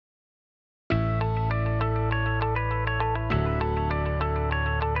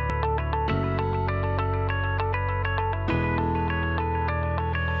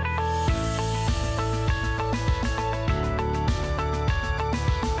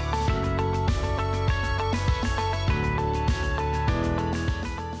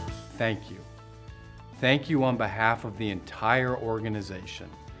thank you. Thank you on behalf of the entire organization.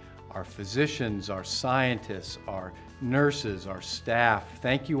 Our physicians, our scientists, our nurses, our staff.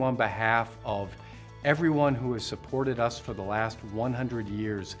 Thank you on behalf of everyone who has supported us for the last 100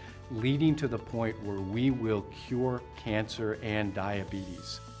 years, leading to the point where we will cure cancer and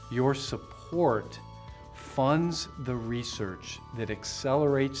diabetes. Your support funds the research that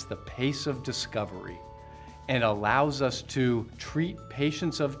accelerates the pace of discovery and allows us to treat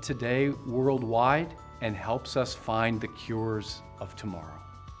patients of today worldwide and helps us find the cures of tomorrow.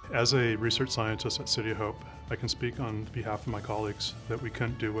 As a research scientist at City of Hope, I can speak on behalf of my colleagues that we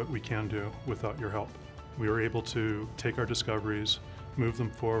couldn't do what we can do without your help. We were able to take our discoveries, move them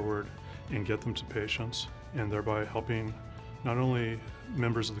forward, and get them to patients, and thereby helping not only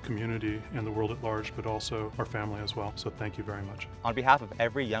members of the community and the world at large, but also our family as well. So thank you very much. On behalf of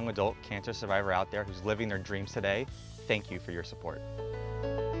every young adult cancer survivor out there who's living their dreams today, thank you for your support.